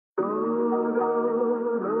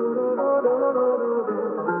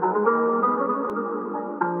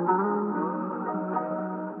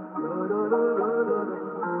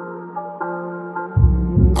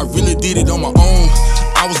it on my own.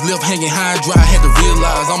 I was left hanging high and dry, had to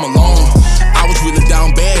realize I'm alone. I was really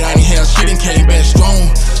down bad, I ain't had shit and came back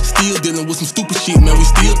strong. Still dealing with some stupid shit, man, we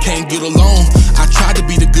still can't get along. I tried to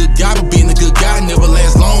be the good guy, but being the good guy never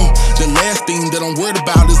lasts long. The last thing that I'm worried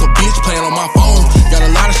about is a bitch playing on my phone. Got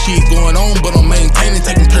a lot of shit going on, but I'm maintaining,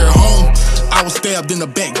 taking care of home. I was stabbed in the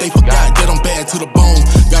back, they forgot that I'm bad to the bone.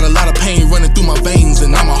 Got a lot of pain running through my veins,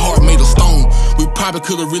 and now my heart made of stone. We probably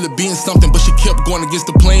could've really been something, but she kept going against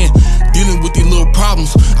the plan. Dealing with these little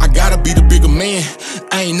problems, I gotta be the bigger man.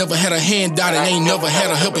 I ain't never had a handout and ain't never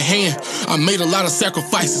had a helping hand. I made a lot of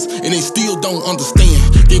sacrifices, and they still don't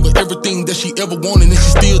understand. Gave her everything that she ever wanted, and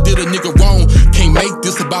she still did a nigga wrong. Can't make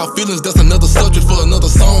this about feelings, that's another subject for another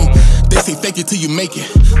song. They say fake it till you make it,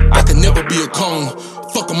 I could never be a clone.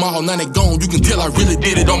 Fuck them all, now they gone, you can tell I really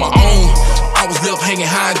did it on my own. I was left hanging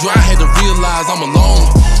high and dry, had to realize I'm alone.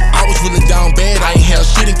 I was really down bad, I ain't had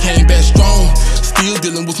shit and came back strong. Still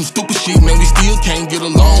dealing with some stupid shit, man, we still can't get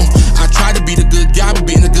along. I tried to be the good guy, but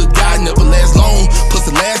being a good guy never lasts long. Plus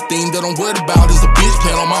the last thing that I'm worried about is a bitch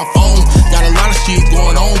playing on my phone. Got a lot of shit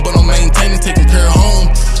going on, but I'm maintaining, taking care of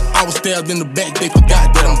home. I was stabbed in the back, they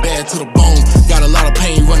forgot that I'm bad to the bone. Got a lot of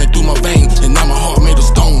pain running through my veins, and now my heart made of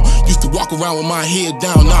stone. Used to walk around with my head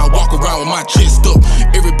down, now I walk around with my chest up.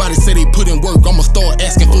 Everybody say they put in work, I'ma start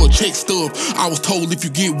asking for a check stub. I was told if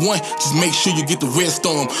you get one, just make sure you get the rest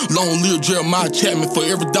of them. Long live Jeremiah Chapman, for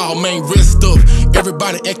every dog, man, rest up.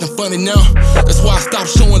 Everybody acting funny now, that's why I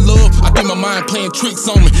stopped showing love. I think my mind playing tricks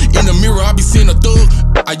on me. In the mirror, I be seeing a thug.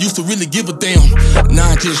 I used to really give a damn, now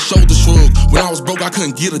I just shoulder shrug. When I was broke, I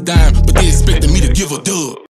couldn't get a dime, but they expected me to give a dub.